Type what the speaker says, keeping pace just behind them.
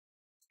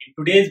In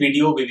today's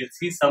video, we will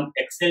see some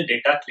Excel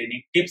data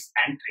cleaning tips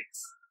and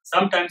tricks.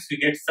 Sometimes we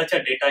get such a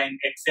data in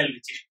Excel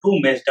which is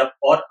too messed up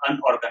or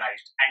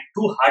unorganized and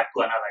too hard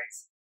to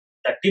analyze.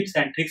 The tips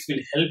and tricks will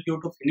help you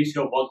to finish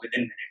your work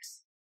within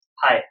minutes.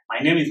 Hi,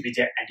 my name is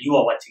Vijay and you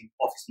are watching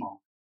Office Monk.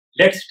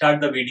 Let's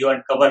start the video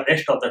and cover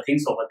rest of the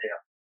things over there.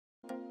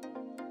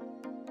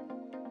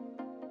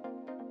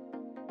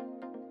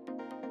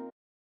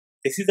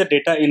 This is the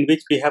data in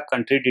which we have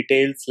country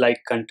details like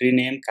country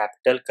name,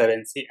 capital,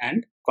 currency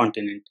and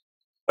continent.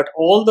 But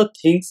all the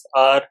things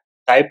are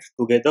typed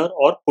together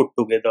or put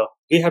together.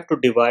 We have to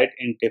divide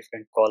in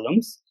different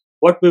columns.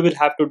 What we will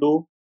have to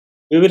do,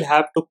 we will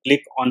have to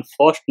click on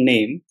first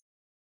name.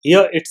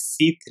 Here it's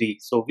C3.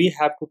 So we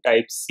have to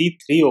type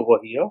C3 over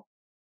here.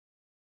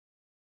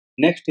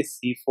 Next is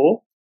C4,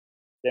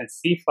 then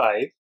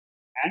C5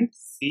 and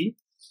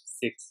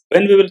C6.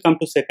 When we will come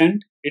to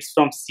second, it's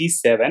from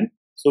C7.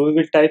 So we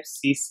will type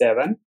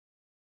C7,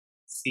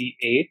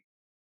 C8,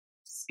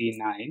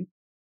 C9,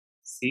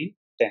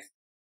 C10.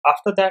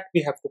 After that,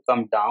 we have to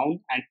come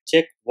down and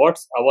check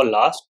what's our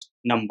last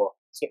number.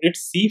 So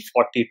it's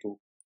C42.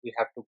 We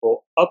have to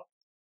go up.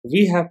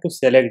 We have to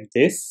select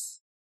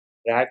this,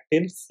 drag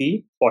till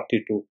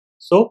C42.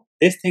 So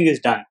this thing is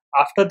done.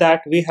 After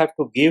that, we have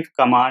to give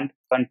command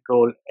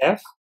Control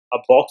F. A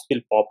box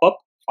will pop up.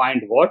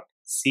 Find what?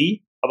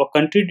 C. Our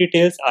country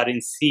details are in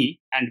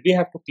C and we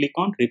have to click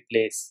on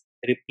Replace.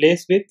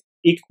 Replace with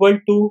equal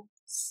to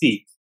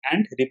C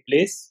and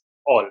replace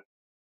all.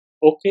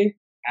 OK,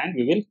 and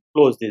we will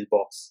close this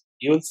box.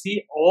 You will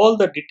see all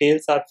the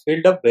details are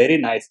filled up very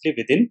nicely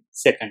within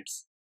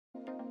seconds.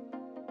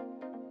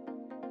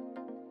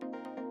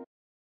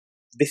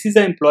 This is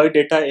the employee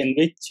data in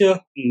which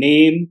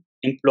name,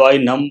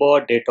 employee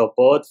number, date of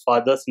birth,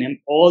 father's name,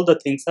 all the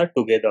things are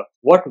together.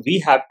 What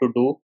we have to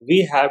do,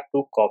 we have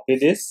to copy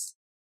this,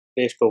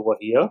 paste over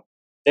here,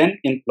 then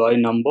employee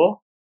number,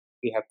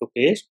 we have to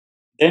paste.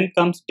 Then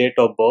comes date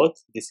of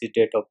birth, this is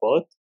date of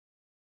birth,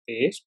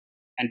 paste,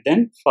 and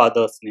then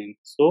father's name.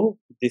 So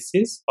this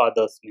is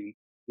father's name.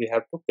 We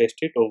have to paste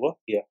it over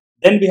here.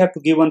 Then we have to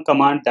give one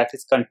command that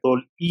is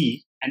Control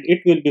E and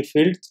it will be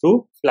filled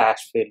through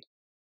flash fill.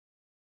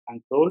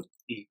 Control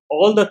E.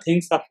 All the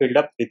things are filled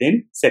up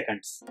within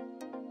seconds.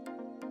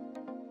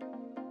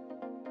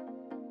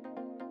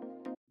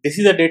 This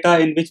is the data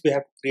in which we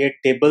have to create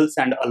tables,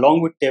 and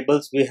along with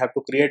tables we have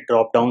to create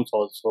drop downs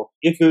also.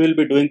 If we will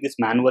be doing this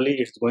manually,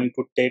 it's going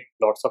to take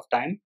lots of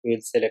time. We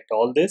will select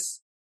all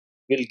this.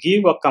 We'll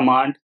give a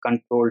command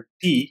Control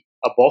T.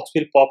 A box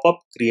will pop up,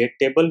 create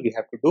table. We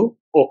have to do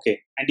OK.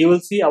 And you will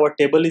see our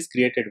table is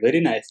created very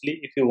nicely.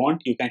 If you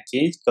want, you can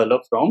change color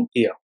from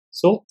here.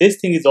 So this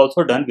thing is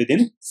also done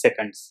within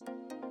seconds.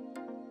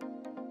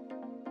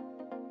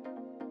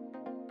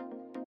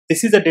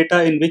 This is the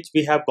data in which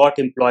we have got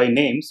employee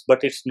names,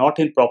 but it's not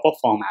in proper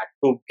format.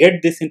 To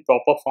get this in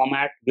proper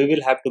format, we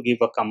will have to give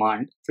a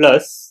command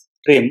plus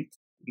trim,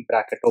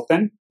 bracket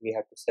open. We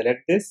have to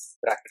select this,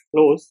 bracket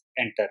close,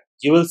 enter.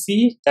 You will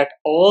see that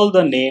all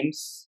the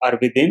names are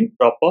within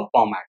proper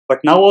format.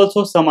 But now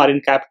also some are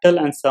in capital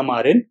and some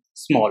are in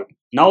small.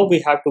 Now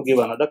we have to give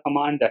another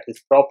command that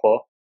is proper,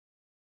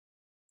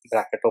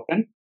 bracket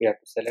open. We have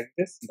to select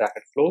this,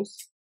 bracket close,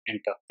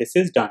 enter. This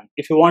is done.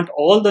 If you want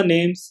all the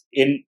names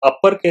in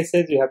upper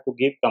cases, you have to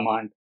give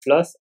command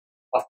plus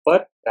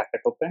upper,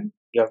 bracket open.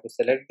 You have to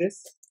select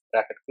this,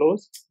 bracket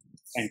close,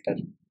 enter.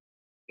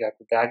 You have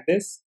to drag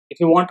this. If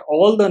you want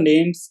all the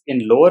names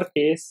in lower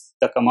case,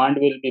 the command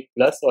will be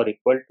plus or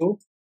equal to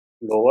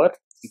lower,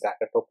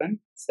 bracket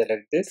open,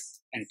 select this,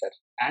 enter.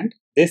 And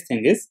this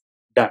thing is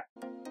done.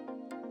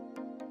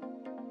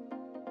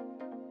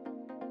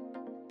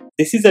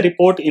 This is a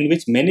report in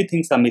which many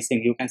things are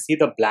missing. You can see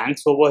the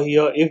blanks over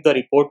here. If the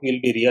report will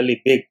be really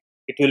big,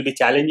 it will be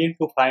challenging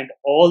to find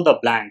all the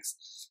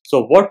blanks.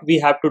 So what we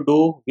have to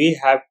do, we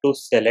have to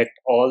select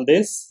all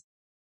this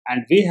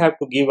and we have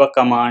to give a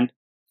command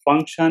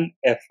function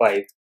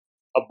F5.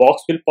 A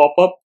box will pop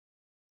up.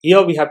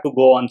 Here we have to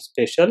go on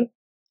special.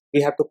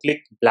 We have to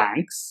click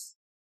blanks.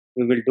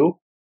 We will do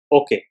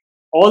OK.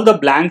 All the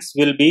blanks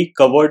will be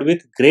covered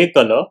with gray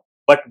color,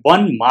 but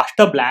one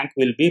master blank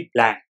will be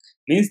blank.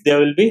 Means there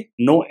will be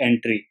no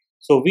entry.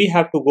 So we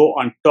have to go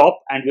on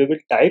top and we will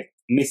type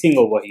missing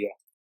over here.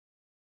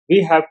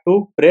 We have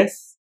to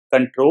press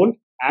Control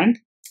and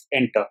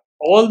enter.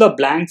 All the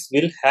blanks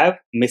will have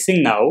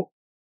missing now.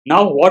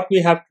 Now what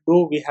we have to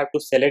do, we have to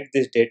select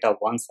this data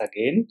once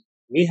again.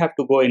 We have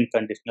to go in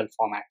conditional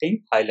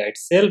formatting, highlight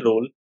cell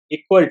rule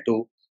equal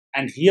to,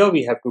 and here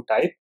we have to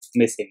type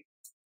missing.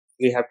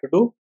 We have to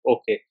do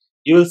OK.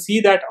 You will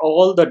see that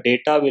all the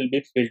data will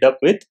be filled up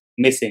with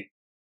missing.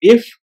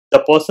 If the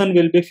person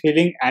will be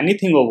filling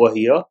anything over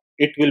here,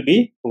 it will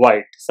be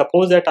white.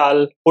 Suppose that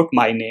I'll put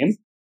my name,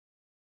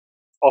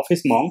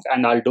 Office Monk,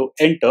 and I'll do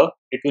enter,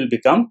 it will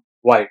become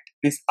white.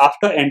 Means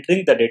after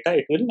entering the data,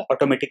 it will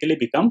automatically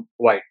become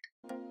white.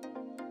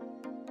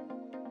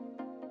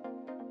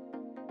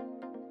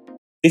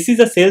 This is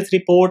a sales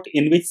report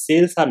in which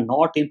sales are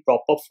not in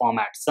proper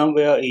format.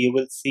 Somewhere you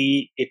will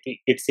see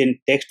it's in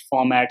text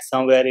format,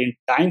 somewhere in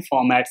time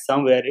format,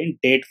 somewhere in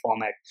date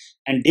format,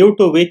 and due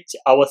to which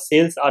our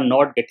sales are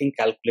not getting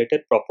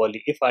calculated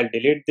properly. If I'll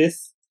delete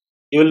this,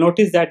 you will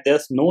notice that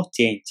there's no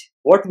change.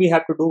 What we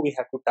have to do, we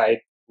have to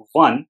type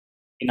 1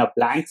 in a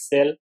blank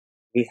cell.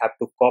 We have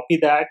to copy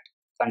that,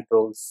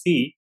 Control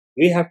C.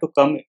 We have to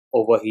come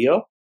over here.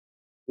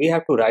 We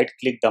have to right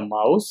click the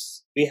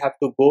mouse. We have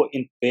to go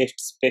in paste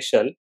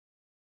special,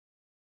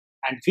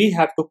 and we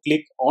have to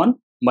click on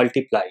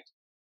multiply.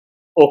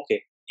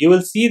 Okay, you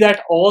will see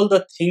that all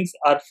the things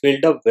are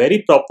filled up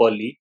very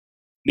properly,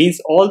 means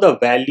all the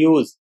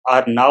values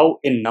are now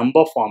in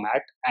number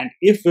format, and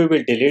if we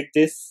will delete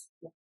this,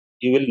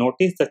 you will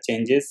notice the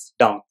changes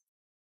down.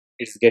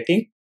 It's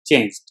getting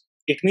changed.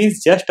 It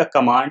means just a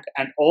command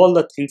and all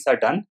the things are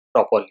done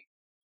properly.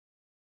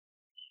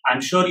 I'm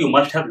sure you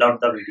must have loved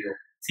the video.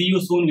 See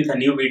you soon with a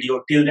new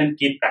video. Till then,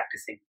 keep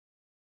practicing.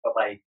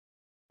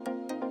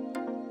 Bye-bye.